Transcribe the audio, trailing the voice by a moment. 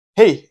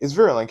Hey, it's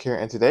vrlink here,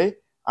 and today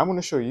I'm going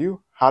to show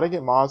you how to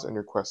get mods on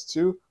your Quest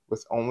 2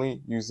 with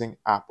only using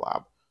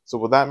AppLab. So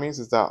what that means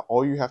is that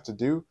all you have to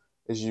do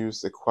is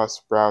use the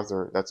Quest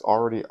browser that's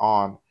already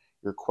on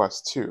your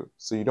Quest 2.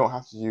 So you don't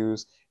have to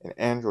use an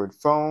Android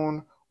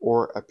phone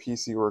or a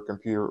PC or a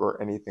computer or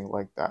anything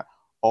like that.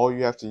 All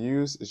you have to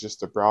use is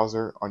just the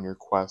browser on your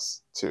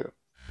Quest 2.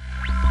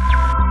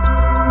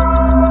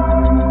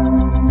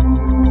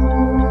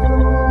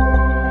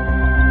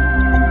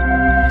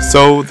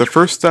 So the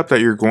first step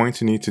that you're going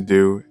to need to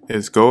do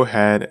is go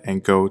ahead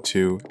and go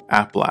to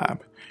AppLab.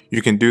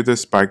 You can do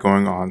this by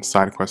going on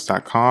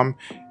sidequest.com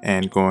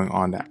and going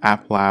on the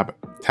AppLab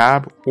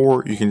tab,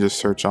 or you can just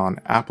search on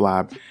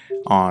AppLab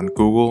on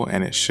Google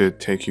and it should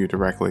take you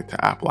directly to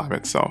AppLab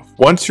itself.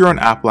 Once you're on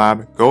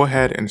AppLab, go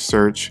ahead and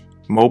search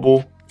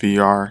Mobile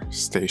VR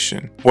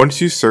Station.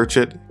 Once you search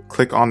it,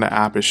 click on the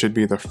app. It should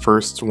be the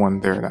first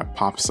one there that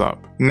pops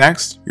up.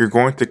 Next, you're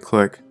going to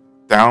click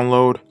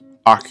Download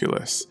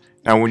Oculus.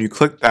 Now, when you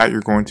click that, you're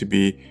going to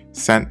be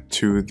sent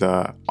to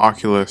the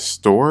Oculus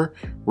store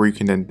where you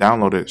can then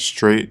download it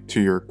straight to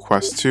your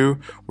Quest 2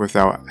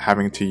 without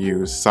having to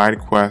use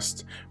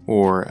SideQuest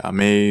or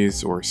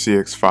Amaze or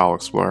CX File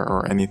Explorer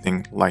or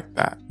anything like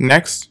that.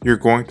 Next, you're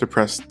going to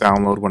press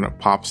download when it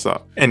pops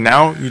up. And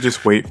now you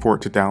just wait for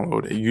it to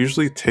download. It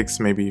usually takes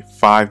maybe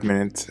 5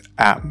 minutes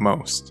at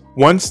most.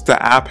 Once the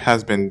app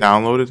has been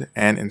downloaded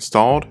and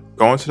installed,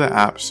 go into the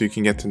app so you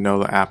can get to know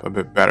the app a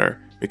bit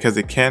better, because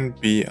it can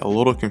be a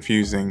little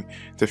confusing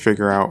to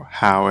figure out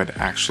how it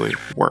actually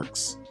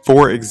works.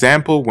 For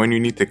example, when you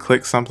need to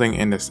click something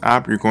in this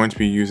app, you're going to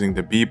be using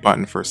the B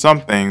button for some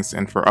things,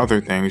 and for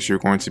other things, you're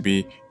going to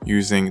be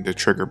using the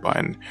trigger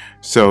button.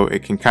 So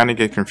it can kind of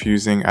get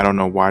confusing. I don't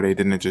know why they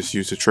didn't just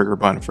use the trigger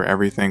button for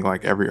everything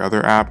like every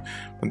other app,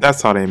 but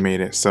that's how they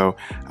made it. So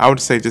I would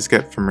say just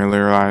get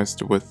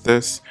familiarized with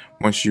this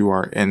once you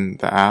are in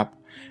the app.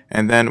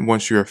 And then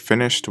once you're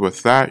finished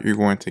with that, you're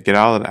going to get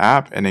out of the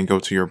app and then go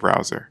to your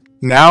browser.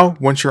 Now,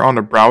 once you're on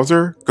the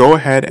browser, go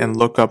ahead and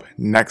look up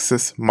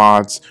Nexus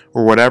Mods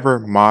or whatever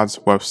mods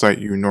website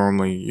you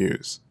normally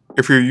use.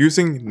 If you're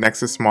using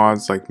Nexus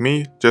Mods like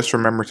me, just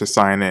remember to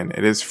sign in.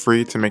 It is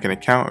free to make an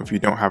account if you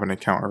don't have an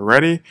account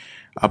already,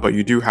 but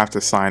you do have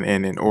to sign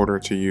in order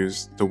to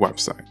use the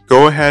website.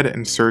 Go ahead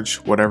and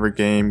search whatever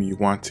game you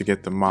want to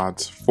get the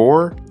mods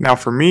for. Now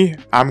for me,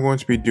 I'm going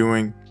to be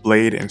doing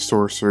Blade and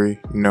Sorcery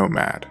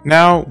Nomad.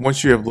 Now,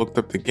 once you have looked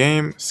up the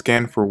game,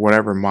 scan for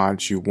whatever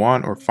mods you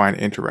want or find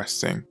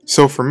interesting.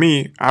 So for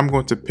me, I'm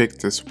going to pick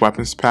this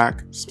weapons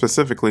pack,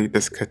 specifically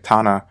this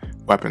katana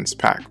weapons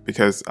pack,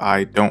 because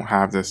I don't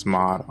have this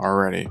mod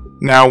already.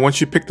 Now, once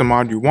you pick the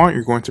mod you want,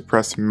 you're going to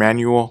press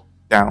manual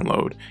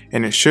download,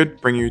 and it should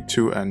bring you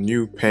to a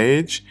new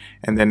page,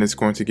 and then it's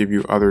going to give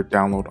you other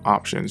download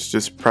options.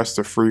 Just press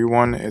the free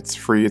one. It's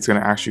free. It's going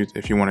to ask you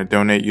if you want to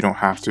donate. You don't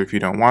have to if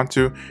you don't want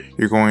to.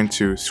 You're going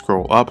to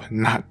scroll up,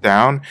 not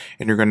down,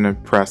 and you're going to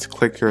press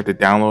click here to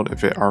download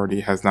if it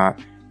already has not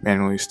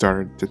manually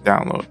started to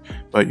download.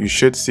 But you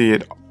should see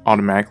it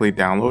automatically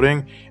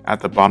downloading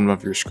at the bottom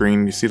of your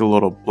screen. You see the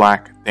little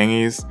black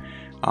thingies.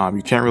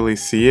 You can't really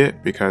see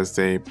it because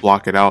they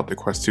block it out. The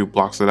Quest 2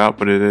 blocks it out,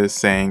 but it is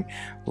saying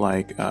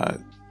like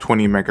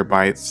 20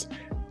 megabytes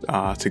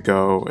to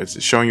go.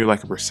 It's showing you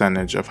like a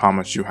percentage of how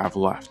much you have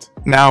left.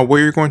 Now, what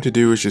you're going to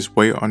do is just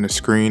wait on the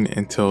screen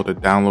until the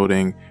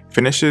downloading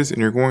finishes, and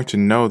you're going to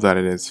know that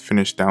it is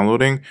finished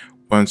downloading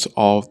once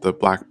all of the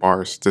black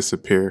bars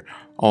disappear.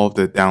 All of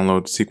the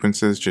download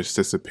sequences just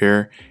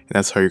disappear, and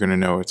that's how you're going to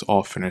know it's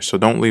all finished. So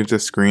don't leave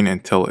this screen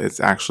until it's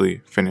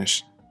actually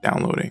finished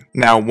downloading.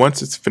 Now,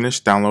 once it's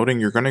finished downloading,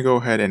 you're going to go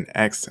ahead and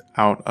X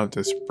out of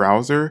this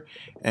browser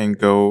and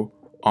go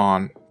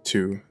on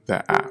to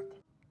the app.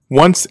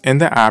 Once in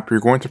the app, you're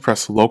going to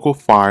press local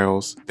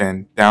files,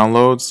 then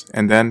downloads,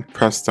 and then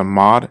press the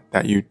mod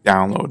that you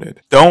downloaded.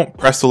 Don't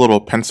press the little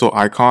pencil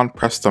icon,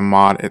 press the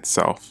mod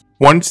itself.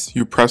 Once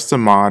you press the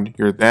mod,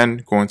 you're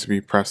then going to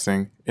be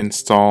pressing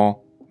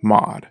install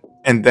mod,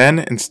 and then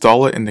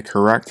install it in the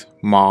correct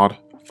mod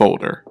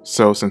folder.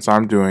 So since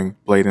I'm doing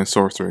Blade and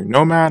Sorcery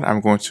Nomad,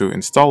 I'm going to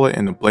install it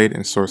in the Blade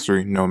and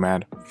Sorcery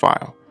Nomad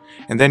file.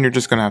 And then you're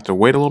just going to have to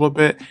wait a little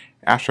bit.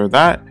 After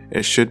that,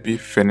 it should be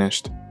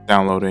finished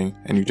downloading,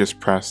 and you just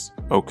press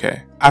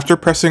OK. After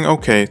pressing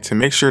OK, to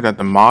make sure that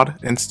the mod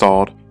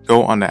installed,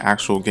 go on the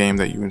actual game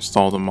that you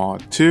install the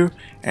mod to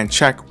and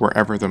check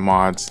wherever the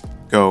mods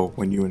go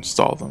when you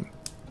install them.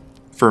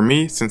 For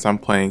me, since I'm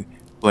playing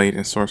Blade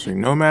and Sorcery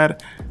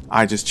Nomad,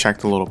 I just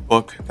checked the little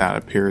book that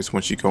appears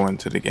once you go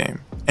into the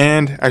game.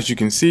 And as you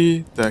can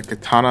see, the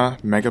Katana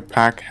Mega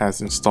Pack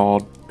has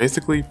installed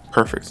basically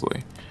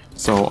perfectly.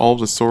 So all of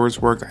the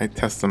swords work. I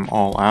test them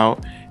all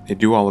out. They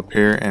do all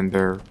appear and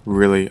they're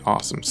really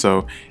awesome.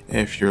 So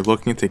if you're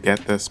looking to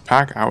get this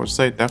pack, I would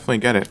say definitely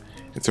get it.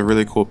 It's a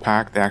really cool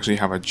pack. They actually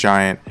have a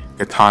giant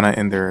katana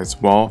in there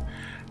as well.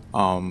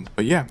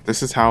 But yeah,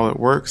 this is how it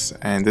works,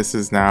 and this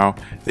is now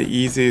the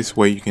easiest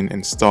way you can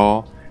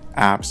install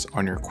apps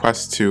on your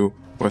Quest 2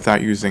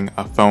 without using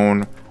a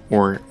phone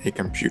or a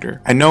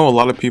computer. I know a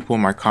lot of people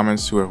in my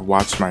comments who have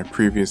watched my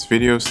previous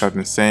videos have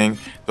been saying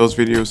those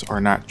videos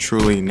are not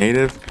truly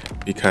native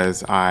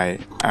because I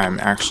am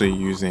actually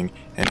using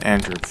an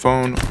Android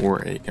phone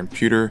or a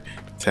computer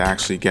to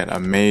actually get a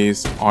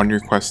maze on your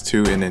Quest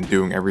 2 and then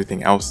doing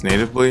everything else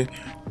natively.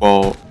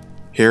 Well,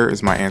 here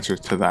is my answer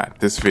to that,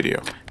 this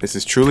video. This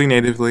is truly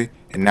natively,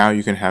 and now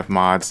you can have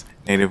mods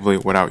natively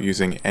without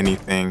using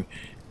anything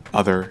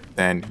other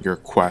than your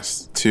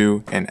Quest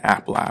 2 and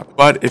App Lab.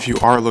 But if you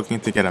are looking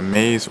to get a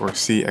maze or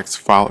CX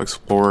File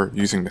Explorer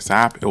using this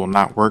app, it will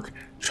not work.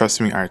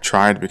 Trust me, I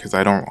tried because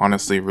I don't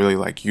honestly really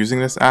like using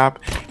this app,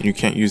 and you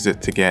can't use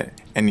it to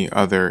get any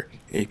other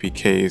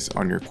APKs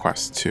on your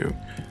Quest 2.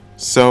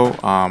 So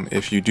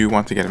if you do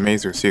want to get a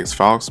maze or CX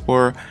File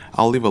Explorer,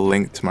 I'll leave a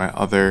link to my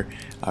other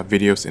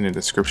videos in the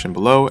description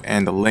below,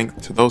 and the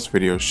link to those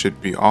videos should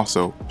be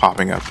also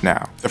popping up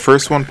now. The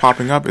first one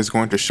popping up is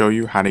going to show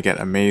you how to get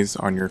a maze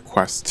on your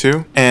Quest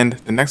 2, and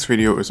the next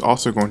video is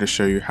also going to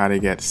show you how to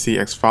get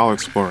CX File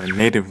Explorer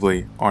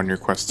natively on your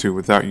Quest 2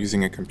 without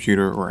using a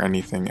computer or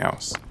anything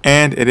else.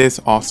 And it is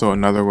also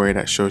another way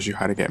that shows you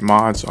how to get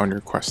mods on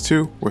your Quest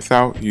 2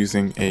 without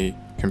using a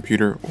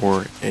computer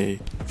or a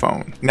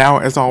phone. Now,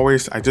 as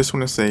always, I just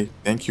want to say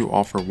thank you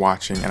all for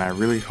watching, and I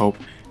really hope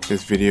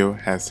this video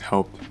has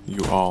helped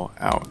you all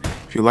out.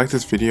 If you like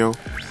this video,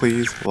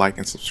 please like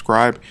and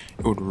subscribe.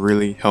 It would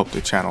really help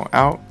the channel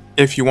out.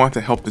 If you want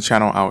to help the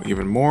channel out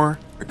even more,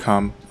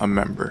 become a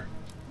member.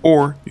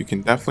 Or you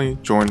can definitely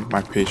join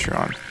my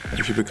Patreon.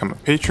 If you become a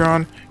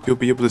Patreon, you'll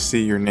be able to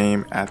see your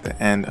name at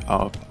the end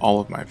of all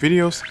of my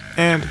videos,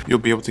 and you'll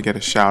be able to get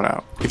a shout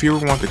out. If you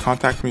ever want to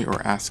contact me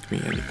or ask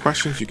me any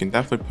questions, you can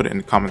definitely put it in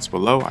the comments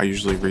below. I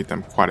usually read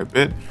them quite a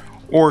bit.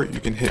 Or you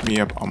can hit me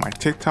up on my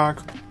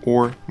TikTok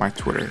or my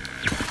Twitter.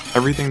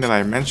 Everything that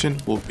I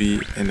mentioned will be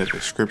in the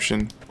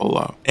description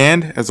below.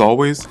 And as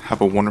always,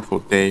 have a wonderful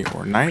day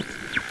or night.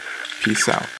 Peace out.